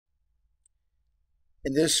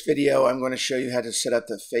In this video, I'm going to show you how to set up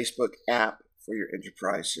the Facebook app for your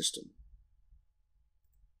enterprise system.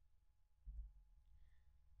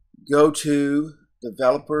 Go to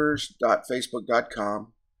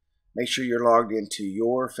developers.facebook.com. Make sure you're logged into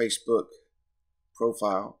your Facebook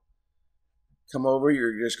profile. Come over,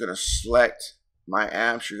 you're just going to select My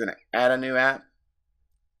Apps. You're going to add a new app.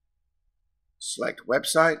 Select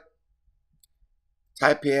Website.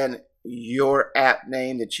 Type in your app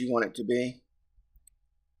name that you want it to be.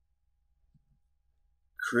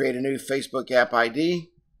 Create a new Facebook app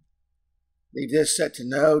ID. Leave this set to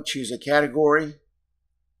no. Choose a category.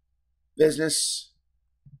 Business.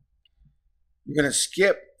 You're going to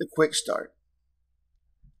skip the quick start.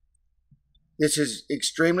 This is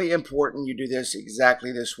extremely important. You do this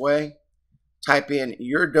exactly this way. Type in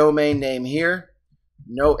your domain name here.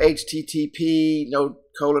 No HTTP, no ://,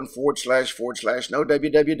 no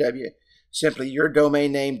www. Simply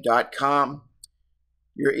yourdomainname.com.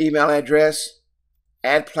 Your email address.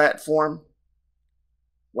 Add platform,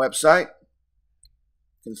 website,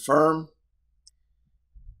 confirm.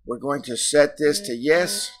 We're going to set this to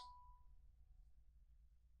yes.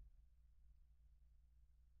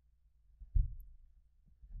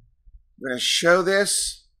 We're going to show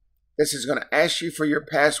this. This is going to ask you for your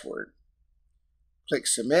password. Click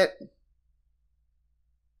submit.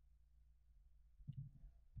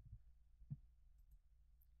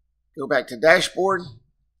 Go back to dashboard.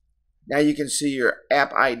 Now you can see your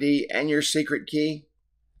app ID and your secret key.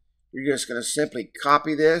 You're just going to simply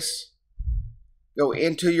copy this, go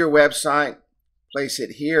into your website, place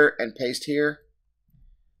it here and paste here,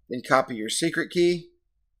 then copy your secret key,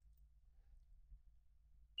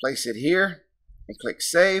 place it here, and click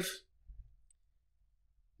Save.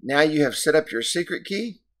 Now you have set up your secret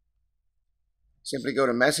key. Simply go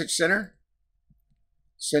to Message Center,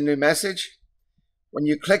 send new message. When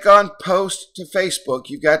you click on Post to Facebook,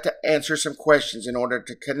 you've got to answer some questions in order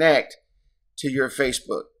to connect to your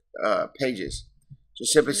Facebook pages.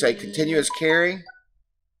 Just simply say continuous carry.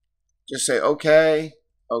 Just say okay,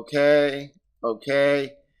 okay,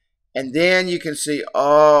 okay. And then you can see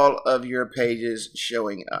all of your pages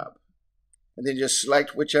showing up. And then just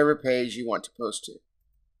select whichever page you want to post to.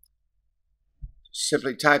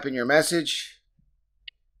 Simply type in your message,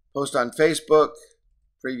 post on Facebook,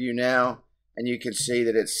 preview now. And you can see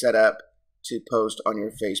that it's set up to post on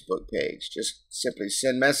your Facebook page. Just simply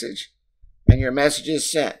send message, and your message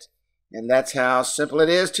is sent. And that's how simple it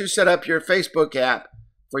is to set up your Facebook app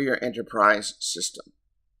for your enterprise system.